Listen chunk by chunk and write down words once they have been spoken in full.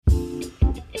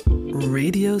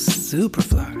Radio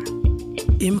Superfly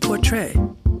im Porttrait.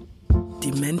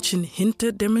 Die Menschen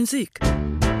hinter der Musik.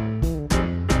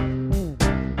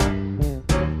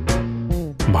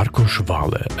 Marcos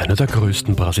Valle, einer der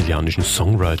größten brasilianischen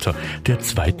Songwriter der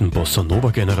zweiten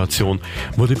Bossa-Nova-Generation,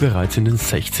 wurde bereits in den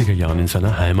 60er Jahren in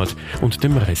seiner Heimat und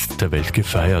dem Rest der Welt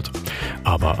gefeiert.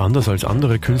 Aber anders als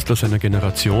andere Künstler seiner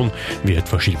Generation, wie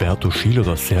etwa Gilberto Gil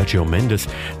oder Sergio Mendes,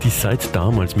 die seit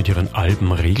damals mit ihren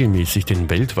Alben regelmäßig den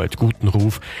weltweit guten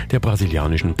Ruf der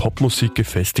brasilianischen Popmusik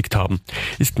gefestigt haben,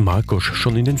 ist Marcos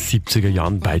schon in den 70er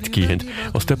Jahren weitgehend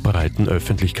aus der breiten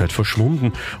Öffentlichkeit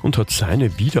verschwunden und hat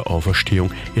seine Wiederauferstehung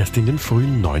erst in den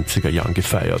frühen 90er Jahren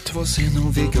gefeiert.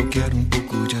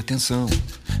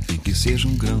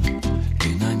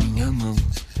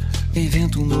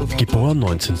 Geboren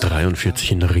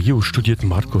 1943 in Rio, studiert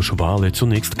Marcos Valle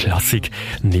zunächst Klassik.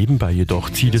 Nebenbei jedoch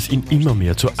zieht es ihn immer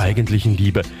mehr zur eigentlichen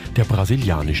Liebe der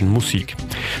brasilianischen Musik.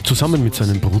 Zusammen mit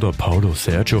seinem Bruder Paulo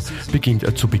Sergio beginnt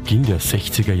er zu Beginn der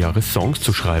 60er Jahre Songs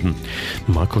zu schreiben.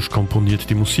 Marcos komponiert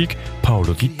die Musik,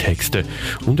 Paulo die Texte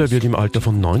und er wird im Alter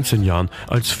von 19 Jahren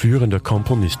als führender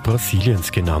Komponist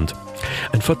Brasiliens genannt.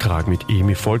 Ein Vertrag mit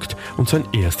EMI folgt und sein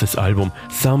erstes Album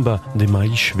Samba de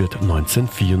Mais wird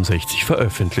 1964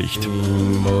 veröffentlicht.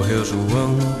 Morreu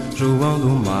João, João do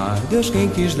Mar, Deus quem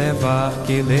quis levar,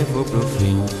 que levou pro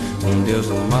fim. Deus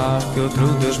do mar, que outro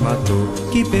Deus matou,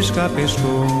 que pescar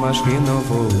pescou, mas que não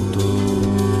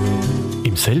voltou.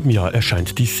 Im selben Jahr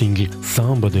erscheint die Single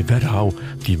Samba de Verão,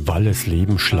 die Valles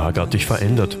Leben schlagartig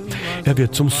verändert. Er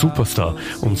wird zum Superstar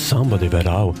und Samba de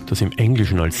Verão, das im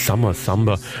Englischen als Summer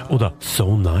Samba oder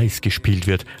So Nice gespielt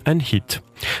wird, ein Hit.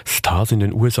 Stars in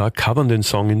den USA covern den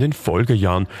Song in den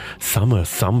Folgejahren. Summer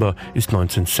Samba ist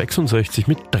 1966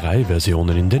 mit 3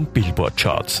 Versionen in den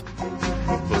Billboard-Charts.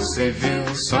 Você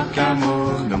viu só que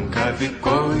amor, nunca vi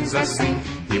coisa assim.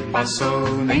 E passou,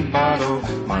 nem parou,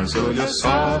 mas olhou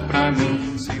só pra mim.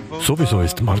 Sowieso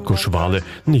ist Marcos Valle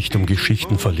nicht um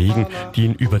Geschichten verlegen, die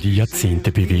ihn über die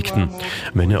Jahrzehnte bewegten.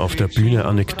 Wenn er auf der Bühne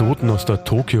Anekdoten aus der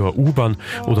Tokioer U-Bahn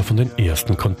oder von den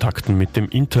ersten Kontakten mit dem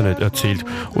Internet erzählt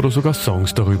oder sogar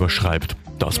Songs darüber schreibt.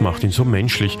 Das macht ihn so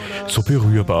menschlich, so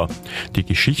berührbar. Die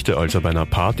Geschichte, als er bei einer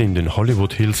Party in den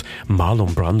Hollywood Hills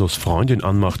Marlon Brandos Freundin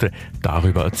anmachte,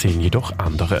 darüber erzählen jedoch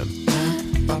andere.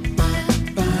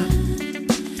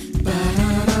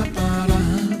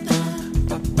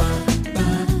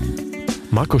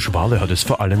 Marcos Valle hat es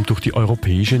vor allem durch die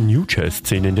europäische New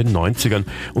Jazz-Szene in den 90ern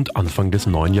und Anfang des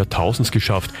neuen Jahrtausends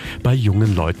geschafft, bei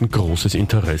jungen Leuten großes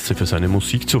Interesse für seine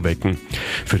Musik zu wecken.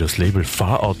 Für das Label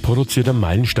Feiert produziert er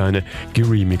Meilensteine,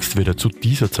 geremixed wird er zu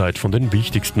dieser Zeit von den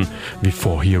wichtigsten wie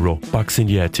For Hero, Bugs in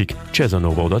the Attic,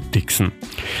 Bossa-Nova oder Dixon.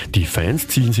 Die Fans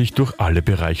ziehen sich durch alle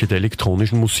Bereiche der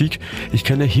elektronischen Musik. Ich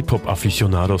kenne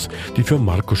Hip-Hop-Afficionados, die für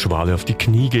Marcos Valle auf die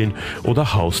Knie gehen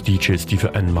oder House-DJs, die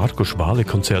für ein Marcos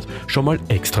Valle-Konzert schon mal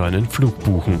extra einen Flug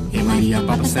buchen.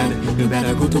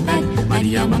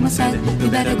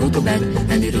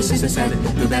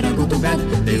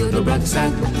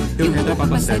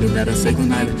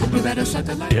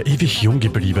 Der ewig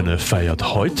Junggebliebene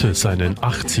feiert heute seinen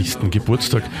 80.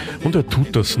 Geburtstag und er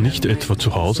tut das nicht etwa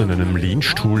zu Hause in einem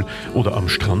Lehnstuhl oder am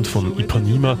Strand von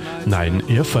Ipanema. Nein,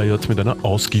 er feiert mit einer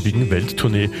ausgiebigen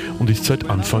Welttournee und ist seit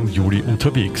Anfang Juli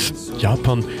unterwegs.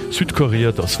 Japan,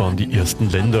 Südkorea, das waren die ersten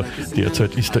Länder.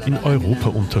 Derzeit ist er in Europa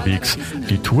unterwegs.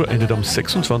 Die Tour endet am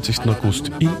 26.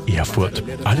 August in Erfurt.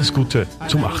 Alles Gute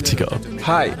zum 80er.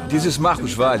 Hi, this is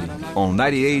Marcos Valle on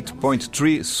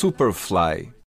 98.3 Superfly.